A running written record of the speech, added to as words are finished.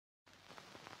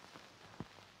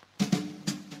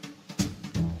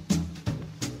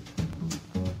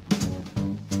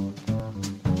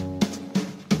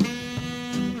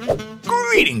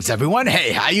Greetings, everyone.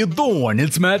 Hey, how you doing?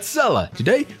 It's Matt Sella.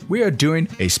 Today, we are doing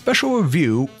a special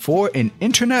review for an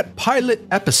internet pilot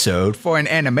episode for an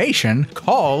animation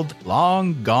called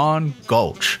Long Gone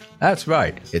Gulch. That's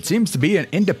right. It seems to be an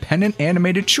independent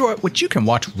animated short which you can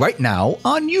watch right now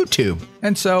on YouTube.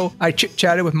 And so I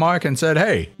chit-chatted with Mark and said,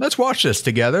 hey, let's watch this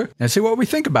together and see what we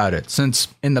think about it. Since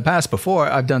in the past before,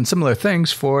 I've done similar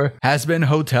things for Has Been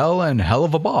Hotel and Hell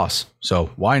of a Boss.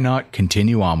 So why not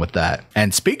continue on with that?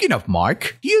 And speaking of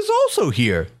Mark, he is also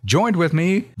here, joined with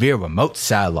me via remote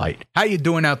satellite. How you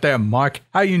doing out there, Mark?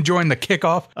 How you enjoying the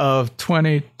kickoff of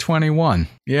 2021?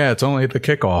 Yeah, it's only the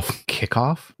kickoff.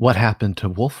 Kickoff? What happened to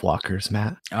Wolfwalkers,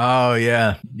 Matt? Oh,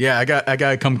 yeah. Yeah, I got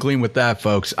to come clean with that,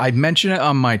 folks. I mentioned it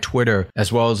on my Twitter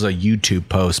as well as a YouTube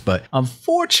post, but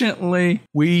unfortunately,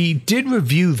 we did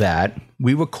review that.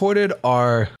 We recorded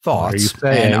our thoughts,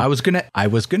 and I was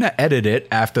gonna edit it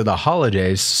after the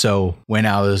holidays. So when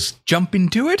I was jumping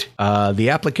to it, the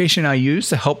application I used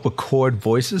to help record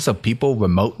voices of people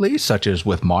remotely, such as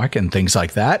with Mark and things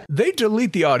like that, they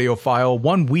delete the audio file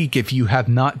 1 week if you have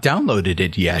not downloaded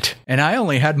it yet. And I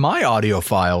only had my audio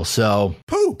file, so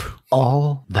poop.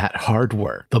 All that hard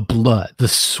work, the blood, the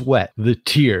sweat, the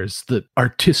tears, the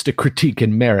artistic critique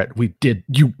and merit we did.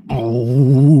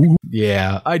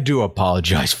 Yeah, I do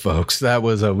apologize, folks. That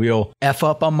was a real F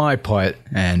up on my part,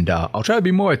 and I'll try to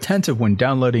be more attentive when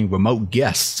downloading remote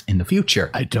guests in the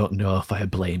future. I don't know if I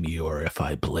blame you or if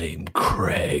I blame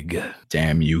Craig.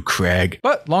 Damn you, Craig.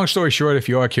 But long story short, if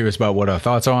you are curious about what our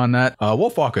thoughts are on that,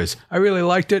 Wolfwalkers, I really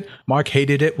liked it. Mark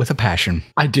hated it with a passion.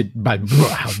 I did.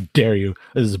 How dare you?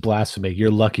 This is blasphemy. You're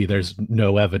lucky there's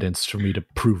no evidence for me to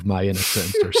prove my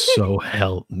innocence, or so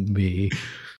help me.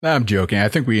 I'm joking. I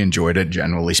think we enjoyed it,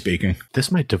 generally speaking.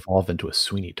 This might devolve into a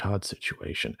Sweeney Todd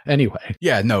situation. Anyway.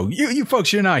 Yeah, no, you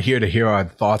folks, you're not here to hear our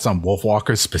thoughts on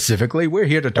Wolfwalkers specifically. We're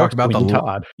here to talk about Sweeney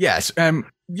Todd. Yes,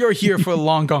 you're here for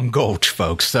Long Gone Gulch,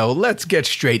 folks, so let's get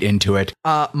straight into it.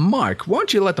 Mark, why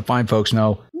don't you let the fine folks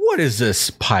know, what is this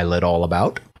pilot all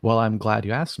about? Well, I'm glad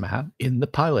you asked, Matt. In the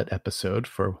pilot episode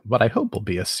for what I hope will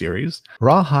be a series,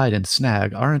 Rawhide and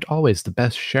Snag aren't always the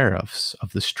best sheriffs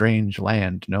of the strange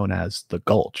land known as the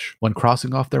Gulch. When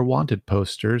crossing off their wanted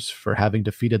posters for having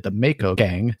defeated the Mako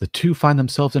gang, the two find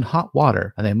themselves in hot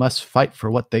water, and they must fight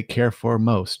for what they care for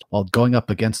most, while going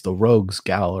up against the rogues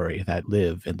gallery that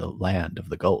live in the land of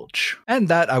the Gulch. And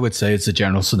that, I would say, is the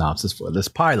general synopsis for this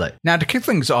pilot. Now, to kick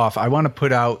things off, I want to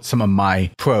put out some of my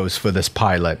pros for this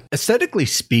pilot. Aesthetically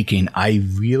speaking, I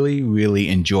really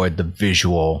enjoyed the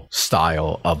visual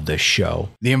style of this show.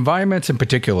 The environments in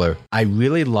particular, I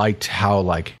really liked how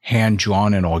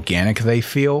hand-drawn and organic they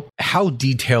feel, how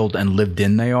detailed and lived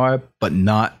in they are, but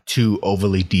not too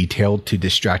overly detailed to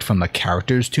distract from the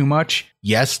characters too much.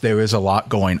 Yes, there is a lot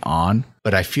going on,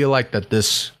 but I feel like that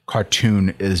this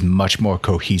cartoon is much more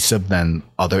cohesive than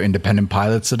other independent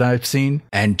pilots that I've seen.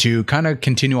 And to kind of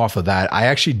continue off of that, I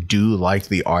actually do like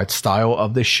the art style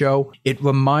of this show. It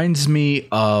reminds me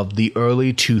of the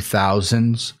early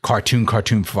 2000s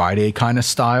Cartoon Friday kind of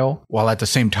style, while at the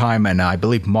same time, and I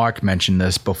believe Mark mentioned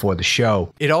this before the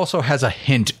show, it also has a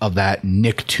hint of that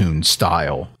Nicktoon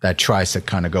style that tries to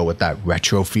kind of go with that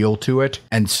retro feel to it.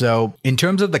 And so in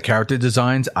terms of the character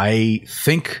designs, I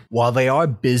think while they are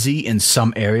busy in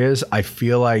some areas, I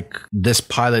feel like this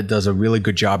pilot does a really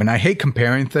good job. And I hate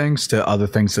comparing things to other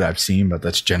things that I've seen, but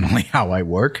that's generally how I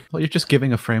work. Well, you're just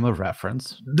giving a frame of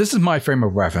reference. This is my frame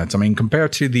of reference. I mean,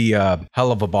 compared to the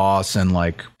Hell of a Boss and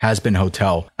Has Been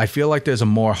Hotel, I feel like there's a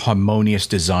more harmonious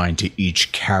design to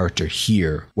each character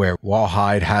here, where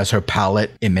Rawhide has her palette.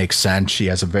 It makes sense. She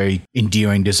has a very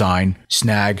endearing design.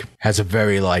 Snag has a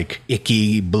very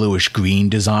icky bluish green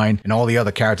design, and all the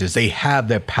other characters, they have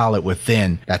their palette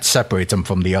within that separates them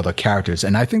from the other characters,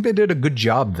 and I think they did a good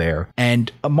job there.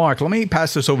 And Mark, let me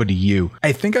pass this over to you.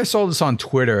 I think I saw this on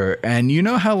Twitter, and you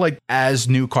know how as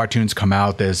new cartoons come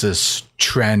out, there's this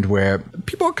trend where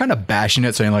people are kind of bashing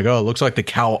it, saying oh, it looks like the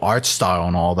Cal art style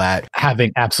and all that,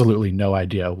 having absolutely no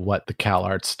idea what the Cal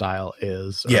art style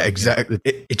is. Yeah, exactly.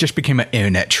 It just became an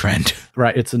internet trend.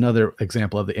 Right. It's another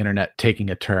example of the internet taking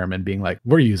a term and being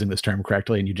we're using this term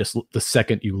correctly, and you just, the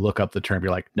second you look up the term,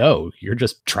 you're no, you're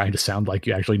just trying to sound like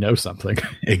you actually know something.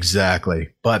 Exactly.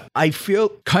 But I feel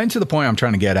kind of to the point I'm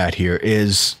trying to get at here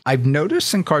is I've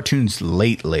noticed in cartoons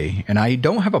lately, and I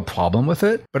don't have a problem with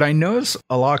it, but I notice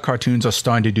a lot of cartoons are are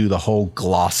starting to do the whole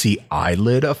glossy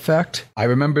eyelid effect. I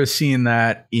remember seeing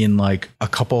that in like a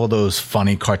couple of those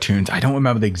funny cartoons. I don't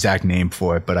remember the exact name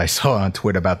for it, but I saw on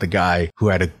Twitter about the guy who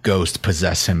had a ghost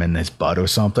possess him in his butt or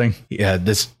something. Yeah,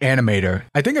 this animator,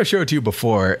 I think I showed it to you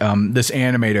before. This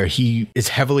animator, he is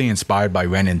heavily inspired by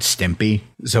Ren and Stimpy.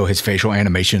 So his facial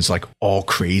animation is like all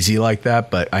crazy like that.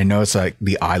 But I notice like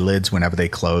the eyelids, whenever they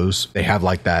close, they have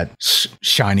like that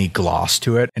shiny gloss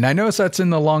to it. And I notice that's in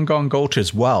the Long Gone Gulch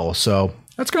as well. So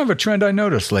that's kind of a trend I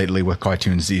noticed lately with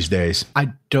cartoons these days.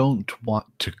 I don't want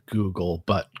to Google,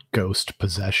 but ghost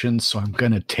possession, so I'm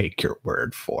going to take your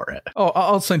word for it. Oh,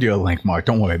 I'll send you a link, Mark.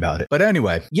 Don't worry about it. But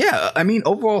anyway, yeah, I mean,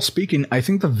 overall speaking, I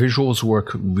think the visuals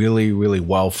work really, really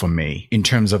well for me in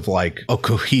terms of like a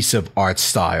cohesive art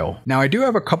style. Now, I do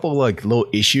have a couple of like little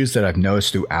issues that I've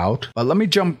noticed throughout, but let me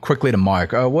jump quickly to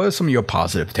Mark. What are some of your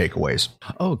positive takeaways?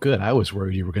 Oh, good. I was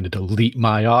worried you were going to delete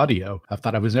my audio. I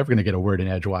thought I was never going to get a word in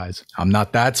edgewise. I'm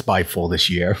not that spiteful this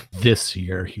year. This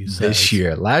year, he says. This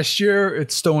year. Last year,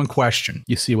 it's still in question.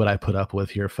 You see what I put up with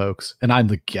here, folks, and I'm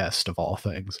the guest of all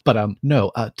things. But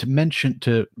to mention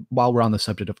while we're on the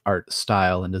subject of art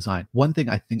style and design, one thing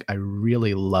I think I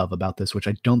really love about this, which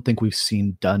I don't think we've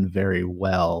seen done very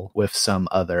well with some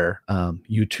other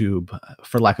YouTube,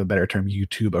 for lack of a better term,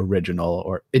 YouTube original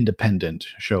or independent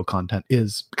show content,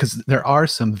 is because there are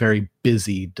some very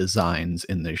busy designs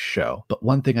in this show. But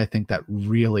one thing I think that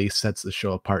really sets the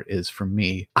show apart is, for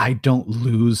me, I don't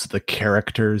lose the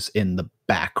characters in the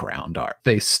background art.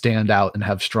 They stand out and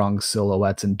have strong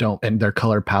silhouettes and their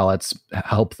color palettes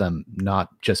help them not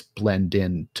just blend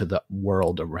in to the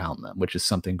world around them, which is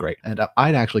something great. And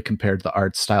I'd actually compared the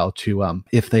art style to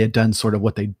if they had done sort of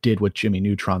what they did with Jimmy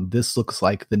Neutron. This looks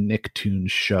like the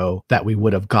Nicktoons show that we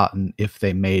would have gotten if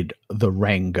they made the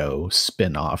Rango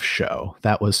spin-off show.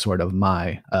 That was sort of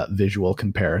my visual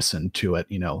comparison to it,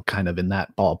 kind of in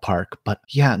that ballpark. But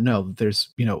yeah, no,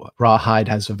 there's, Rawhide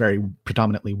has a very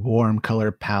predominantly warm color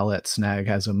palette. Snag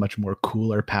has a much more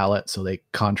cooler palette, so they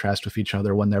contrast with each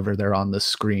other whenever they're on the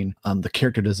screen. The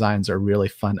character designs are really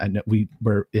fun. I know we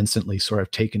were instantly sort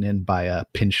of taken in by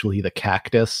Pinchley the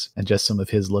cactus and just some of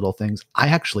his little things. I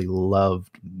actually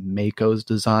loved Mako's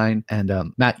design,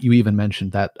 and Matt, you even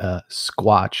mentioned that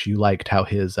Squatch, you liked how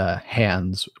his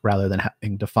hands, rather than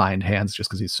having defined hands just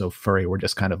because he's so furry, were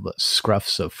just kind of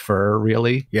scruffs of fur,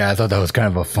 really. Yeah, I thought that was kind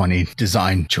of a funny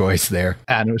design choice there.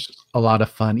 And it was just a lot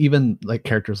of fun. Even like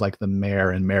characters like the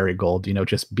Mare and Marigold,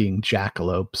 just being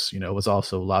jackalopes, was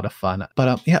also a lot of fun.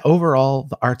 But overall,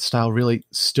 the art style really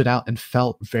stood out and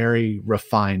felt very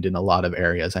refined in a lot of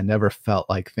areas. I never felt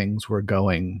like things were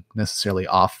going necessarily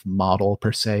off model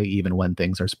per se, even when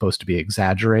things are supposed to be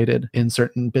exaggerated in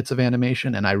certain bits of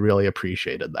animation. And I really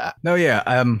appreciated that. No, yeah.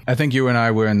 I think you and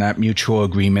I were in that mutual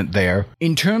agreement there.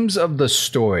 In terms of the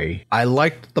story, I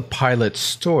liked the pilot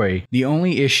story. The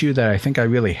only issue that I think I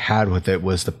really had with it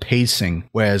was the pacing.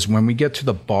 Whereas when we get to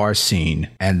the bar scene,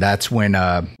 and that's when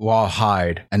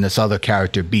Rawhide and this other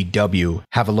character, BW,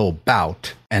 have a little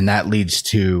bout, and that leads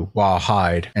to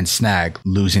Rawhide and Snag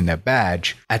losing their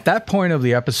badge. At that point of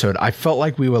the episode, I felt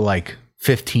like we were like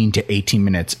 15 to 18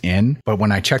 minutes in, but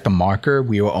when I checked the marker,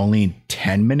 we were only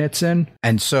 10 minutes in.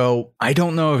 And so I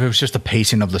don't know if it was just the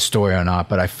pacing of the story or not,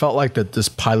 but I felt like that this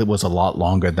pilot was a lot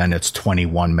longer than its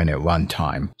 21-minute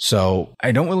runtime. So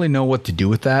I don't really know what to do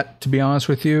with that, to be honest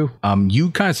with you. You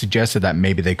kind of suggested that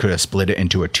maybe they could have split it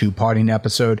into a two-parting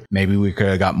episode. Maybe we could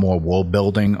have got more world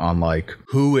building on like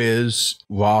who is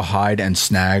Rawhide and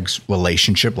Snag's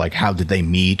relationship? Like how did they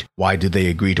meet? Why did they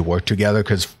agree to work together?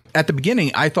 Because at the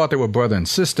beginning, I thought they were brother and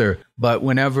sister, but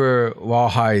whenever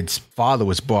Rawhide's father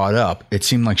was brought up, it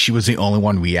seemed like she was the only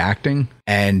one reacting.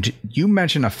 And you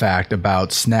mentioned a fact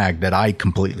about Snag that I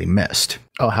completely missed.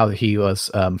 Oh, how he was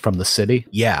from the city?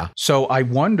 Yeah. So I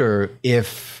wonder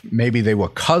if maybe they were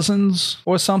cousins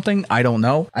or something. I don't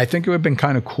know. I think it would have been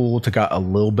kind of cool to got a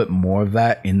little bit more of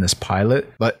that in this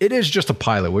pilot. But it is just a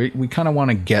pilot. We kind of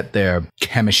want to get their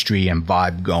chemistry and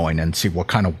vibe going and see what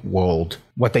kind of world,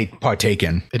 what they partake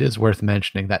in. It is worth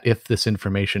mentioning that if this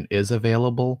information is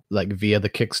available, like via the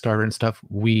Kickstarter and stuff,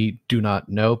 we do not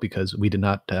know because we did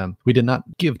not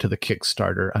give to the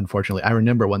Kickstarter, unfortunately. I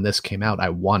remember when this came out, I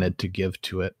wanted to give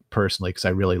to it personally because I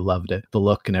really loved it, the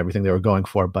look and everything they were going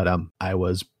for, but I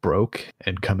was broke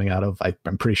and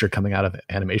I'm pretty sure coming out of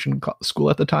animation school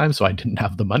at the time, so I didn't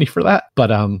have the money for that. But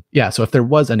so if there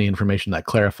was any information that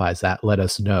clarifies that, let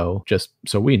us know, just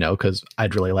so we know, because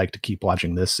I'd really like to keep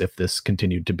watching this if this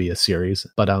continued to be a series.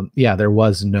 But there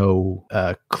was no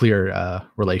clear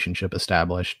relationship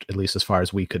established, at least as far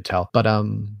as we could tell. But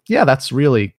that's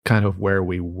really kind of where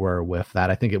we were with that.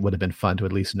 I think it would have been fun to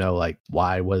at least know, like,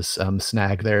 why was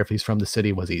Snag there if he's from the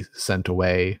city. Was he sent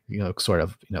away, sort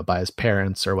of, by his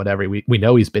parents or whatever? We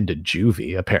know he's been to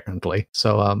juvie, apparently.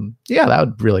 So, yeah, that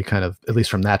would really kind of, at least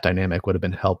from that dynamic, would have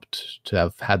been helped to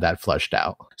have had that flushed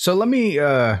out. So let me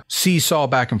seesaw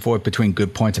back and forth between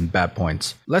good points and bad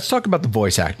points. Let's talk about the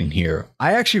voice acting here.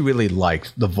 I actually really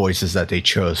liked the voices that they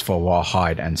chose for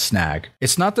Rawhide and Snag.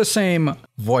 It's not the same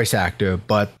voice actor,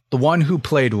 but the one who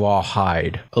played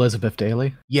Rawhide, Elizabeth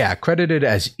Daly? Yeah, credited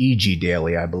as E.G.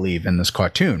 Daly, I believe, in this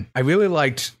cartoon. I really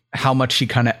liked how much she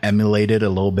kind of emulated a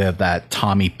little bit of that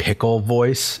Tommy Pickle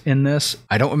voice in this.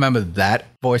 I don't remember that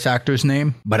voice actor's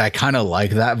name, but I kind of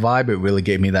like that vibe. It really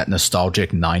gave me that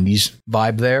nostalgic 90s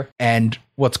vibe there. And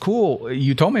what's cool,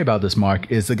 you told me about this,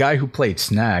 Mark, is the guy who played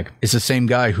Snag is the same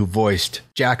guy who voiced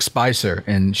Jack Spicer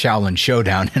in Shaolin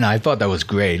Showdown. And I thought that was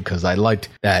great because I liked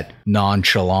that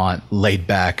nonchalant, laid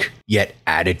back, yet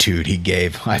attitude he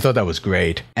gave. I thought that was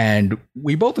great. And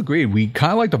we both agreed. We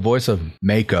kind of like the voice of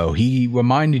Mako. He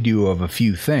reminded you of a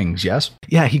few things, yes?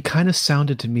 Yeah, he kind of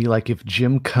sounded to me like if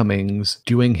Jim Cummings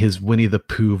doing his Winnie the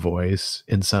Pooh voice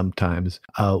in sometimes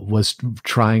was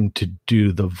trying to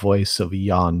do the voice of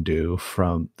Yondu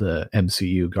from the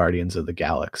MCU Guardians of the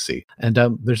Galaxy. And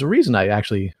there's a reason I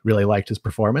actually really liked his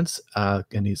performance.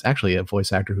 And he's actually a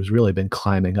voice actor who's really been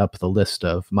climbing up the list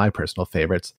of my personal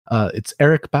favorites. It's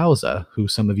Eric Bauza, who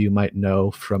some of you might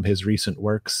know from his recent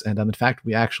works. And in fact,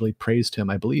 we actually praised him,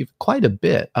 I believe, quite a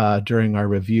bit during our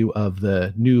review of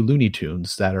the new Looney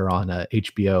Tunes that are on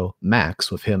HBO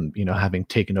Max, with him, having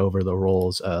taken over the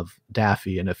roles of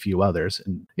Daffy and a few others.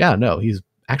 And yeah, no, he's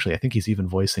actually, I think he's even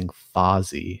voicing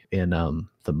Fozzie in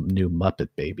the new Muppet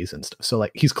Babies and stuff. So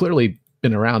like, he's clearly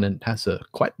been around and has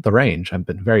quite the range. I've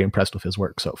been very impressed with his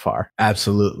work so far.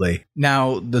 Absolutely.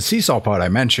 Now, the seesaw part I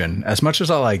mentioned, as much as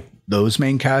I like those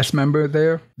main cast member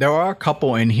there are a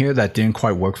couple in here that didn't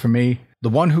quite work for me. The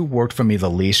one who worked for me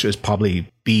the least was probably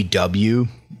BW,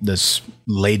 this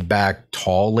laid back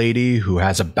tall lady who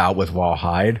has a bout with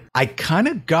Rawhide. I kind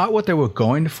of got what they were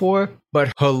going for,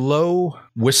 but her low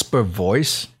whisper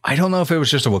voice, I don't know if it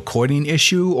was just a recording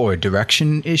issue or a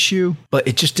direction issue, but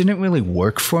it just didn't really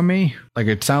work for me. Like,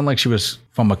 it sounded like she was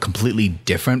from a completely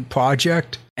different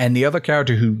project. And the other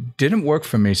character who didn't work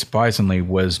for me, surprisingly,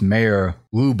 was Mayor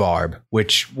Rhubarb,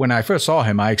 which when I first saw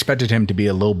him, I expected him to be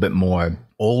a little bit more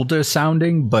older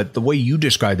sounding, but the way you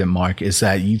described it, Mark, is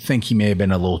that you think he may have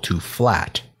been a little too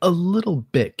flat. A little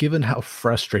bit, given how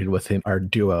frustrated with him, our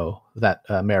duo, that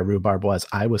Mayor Rhubarb was.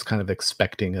 I was kind of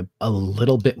expecting a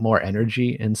little bit more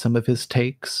energy in some of his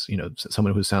takes.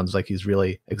 Someone who sounds like he's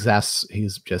really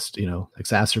he's just,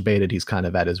 exacerbated. He's kind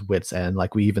of at his wit's end.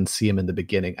 Like, we even see him in the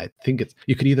beginning. I think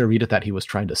you could either read it that he was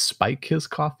trying to spike his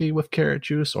coffee with carrot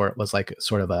juice, or it was like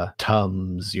sort of a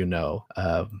Tums,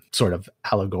 sort of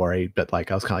allegory. But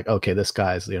like, I was kind of like, okay, this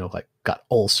guy's, like, got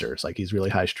ulcers, like he's really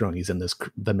high strung. He's in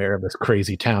the mayor of this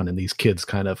crazy town, and these kids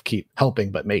kind of keep helping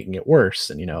but making it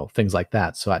worse, and things like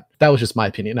that. So that was just my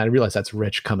opinion. And I realize that's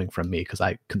rich coming from me, because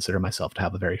I consider myself to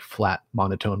have a very flat,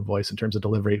 monotone voice in terms of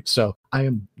delivery. So I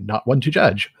am not one to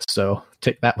judge. So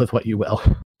take that with what you will.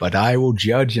 But I will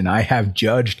judge, and I have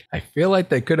judged. I feel like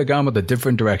they could have gone with a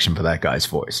different direction for that guy's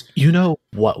voice. You know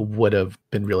what would have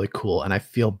been really cool, and I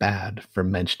feel bad for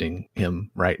mentioning him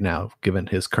right now, given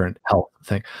his current health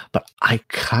thing, but I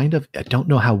don't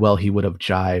know how well he would have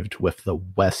jived with the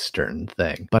Western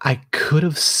thing, but I could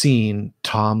have seen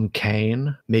Tom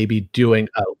Kane maybe doing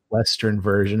a Western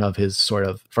version of his sort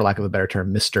of, for lack of a better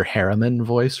term, Mr. Harriman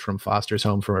voice from Foster's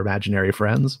Home for Imaginary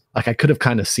Friends. Like, I could have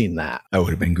kind of seen that. That would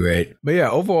have been great. But yeah,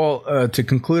 overall, to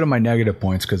conclude on my negative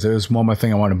points, because there's one more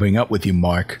thing I want to bring up with you,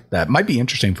 Mark, that might be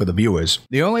interesting for the viewers.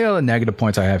 The only other negative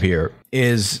points I have here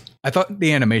is I thought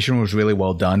the animation was really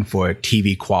well done for a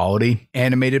TV quality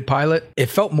animated pilot. It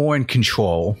felt more in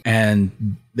control,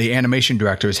 and the animation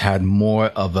directors had more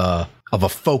of a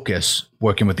focus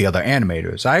working with the other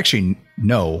animators. I actually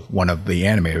know one of the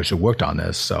animators who worked on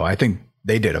this, so I think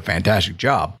they did a fantastic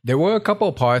job. There were a couple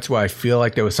of parts where I feel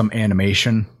like there was some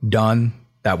animation done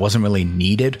that wasn't really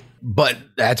needed, but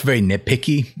that's very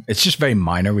nitpicky. It's just very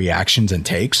minor reactions and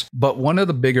takes. But one of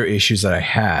the bigger issues that I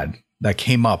had that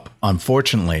came up,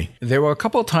 unfortunately, there were a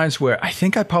couple of times where I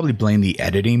think I probably blame the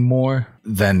editing more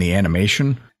than the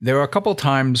animation. There were a couple of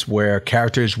times where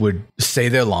characters would say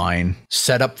their line,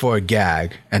 set up for a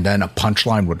gag, and then a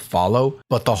punchline would follow.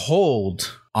 But the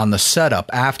hold on the setup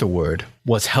afterward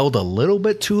was held a little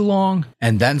bit too long,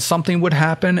 and then something would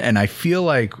happen. And I feel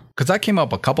like, because that came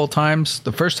up a couple times,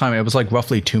 the first time it was like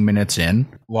roughly 2 minutes in,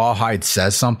 Rawhide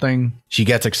says something, she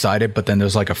gets excited, but then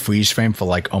there's like a freeze frame for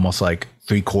like almost like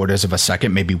 3/4 of a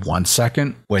second, maybe 1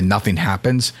 second, where nothing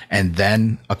happens and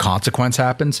then a consequence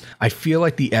happens. I feel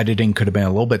like the editing could have been a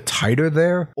little bit tighter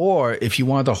there. Or if you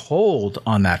wanted to hold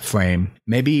on that frame,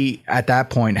 maybe at that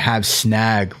point have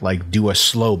Snag like do a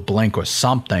slow blink or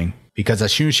something. Because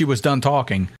as soon as she was done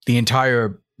talking, the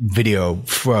entire video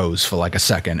froze for like a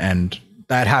second. And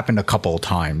that happened a couple of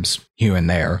times here and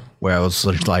there where it was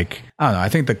like, I don't know, I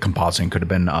think the compositing could have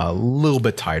been a little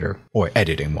bit tighter or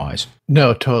editing wise.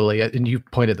 No, totally. And you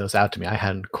pointed those out to me. I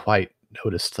hadn't quite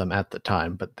noticed them at the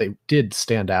time, but they did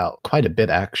stand out quite a bit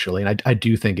actually. And I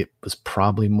do think it was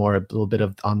probably more a little bit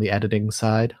of on the editing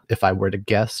side if I were to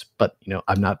guess, but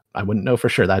I wouldn't know for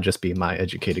sure. That'd just be my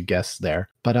educated guess there.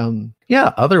 But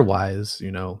yeah, otherwise,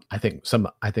 I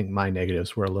think my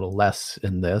negatives were a little less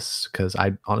in this because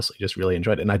I honestly just really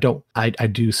enjoyed it. And I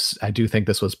do think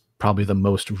this was probably the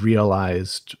most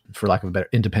realized, for lack of a better,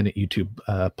 independent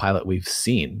YouTube pilot we've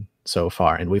seen so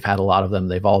far. And we've had a lot of them.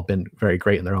 They've all been very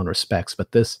great in their own respects.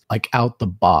 But this, like out the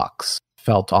box,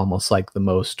 felt almost like the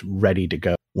most ready to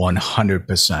go.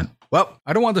 100%. Well,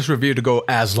 I don't want this review to go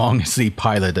as long as the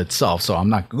pilot itself, so I'm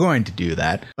not going to do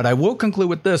that. But I will conclude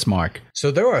with this, Mark.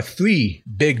 So there are 3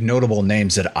 big notable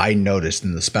names that I noticed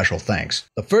in the special thanks.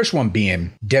 The first one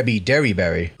being Debbie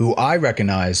Derryberry, who I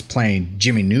recognize playing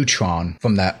Jimmy Neutron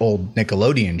from that old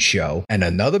Nickelodeon show. And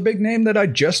another big name that I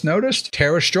just noticed,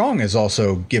 Tara Strong is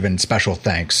also given special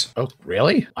thanks. Oh,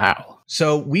 really? Wow.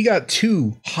 So we got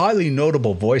 2 highly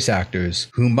notable voice actors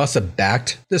who must have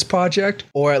backed this project,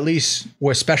 or at least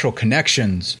were special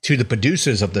connections to the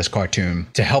producers of this cartoon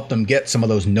to help them get some of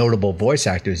those notable voice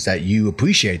actors that you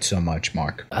appreciate so much,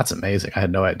 Mark. That's amazing. I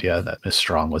had no idea that Miss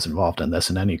Strong was involved in this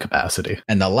in any capacity.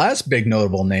 And the last big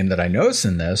notable name that I noticed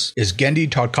in this is Gendy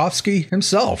Tarkovsky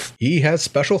himself. He has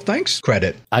special thanks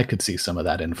credit. I could see some of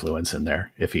that influence in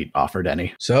there if he offered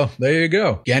any. So there you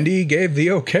go. Gendy gave the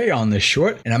okay on this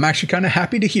short, and I'm actually kind of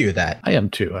happy to hear that. I am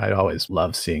too. I always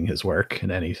love seeing his work in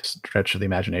any stretch of the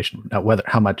imagination. Now,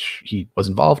 how much he was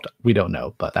involved, we don't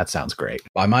know, but that sounds great.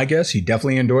 By my guess, he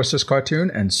definitely endorsed this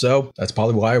cartoon, and so that's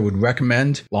probably why I would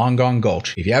recommend Long Gone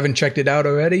Gulch. If you haven't checked it out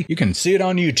already, you can see it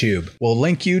on YouTube. We'll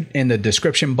link you in the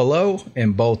description below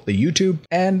in both the YouTube,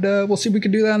 and we'll see if we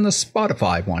can do that on the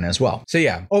Spotify one as well. So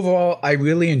yeah, overall, I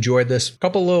really enjoyed this. A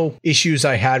couple little issues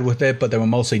I had with it, but they were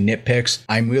mostly nitpicks.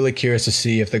 I'm really curious to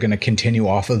see if they're going to continue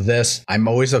off of this. I'm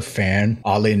always a fan,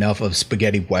 oddly enough, of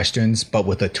spaghetti westerns, but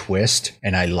with a twist.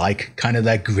 And I like kind of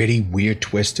that gritty, weird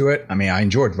twist to it. I mean, I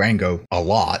enjoyed Rango a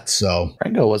lot, so.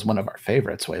 Rango was one of our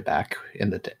favorites way back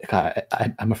in the day.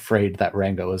 I'm afraid that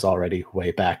Rango is already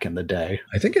way back in the day.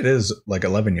 I think it is like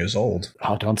 11 years old.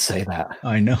 Oh, don't say that.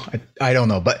 I know. I don't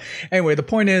know. But anyway, the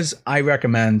point is, I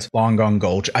recommend Long Gone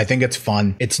Gulch. I think it's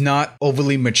fun. It's not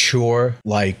overly mature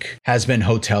like Has Been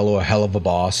Hotel or Hell of a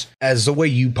Boss. As the way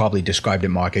you probably described it,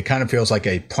 Mark, it kind of feels like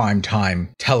a prime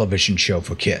time television show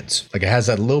for kids. Like it has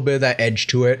a little bit of that edge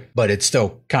to it, but it's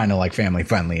still kind of like family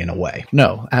friendly in a way.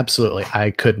 No, absolutely. I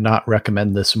could not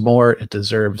recommend this more. It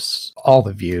deserves all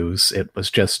the views. It was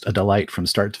just a delight from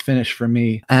start to finish for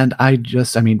me. And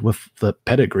with the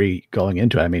pedigree going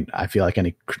into it, I feel like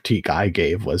any critique I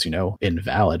gave was,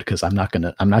 invalid because I'm not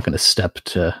gonna step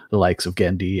to the likes of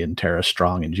Gendy and Tara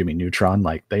Strong and Jimmy Neutron.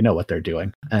 Like they know what they're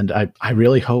doing. And I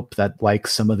really hope that like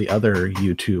some of the other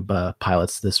YouTube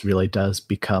pilots, this really does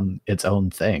become its own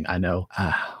thing. I know,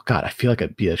 God, I feel like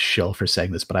I'd be a shill for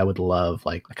saying this, but I would love,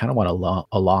 I kind of want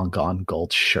a Long Gone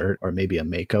Gulch shirt or maybe a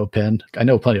Mako pin. I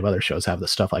know plenty of other shows have the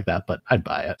stuff like that, but I'd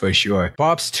buy it. For sure.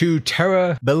 Props to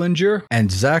Tara Billinger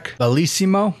and Zach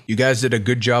Bellissimo. You guys did a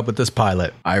good job with this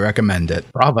pilot. I recommend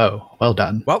it. Bravo. Well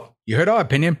done. Well, you heard our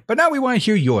opinion, but now we want to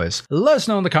hear yours. Let us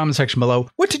know in the comment section below.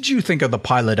 What did you think of the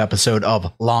pilot episode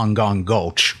of Long Gone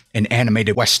Gulch, an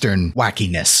animated Western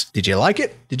wackiness? Did you like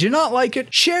it? Did you not like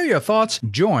it? Share your thoughts.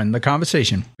 Join the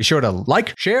conversation. Be sure to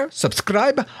like, share,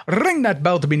 subscribe, ring that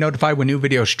bell to be notified when new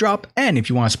videos drop. And if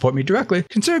you want to support me directly,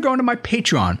 consider going to my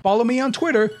Patreon, follow me on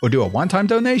Twitter, or do a one-time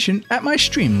donation at my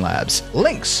Streamlabs.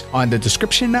 Links are in the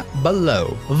description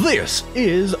below. This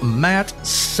is Matt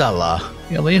Sella.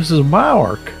 Yeah, this is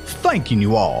Marc. Thanking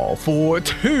you all for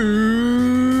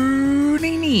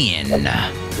tuning in.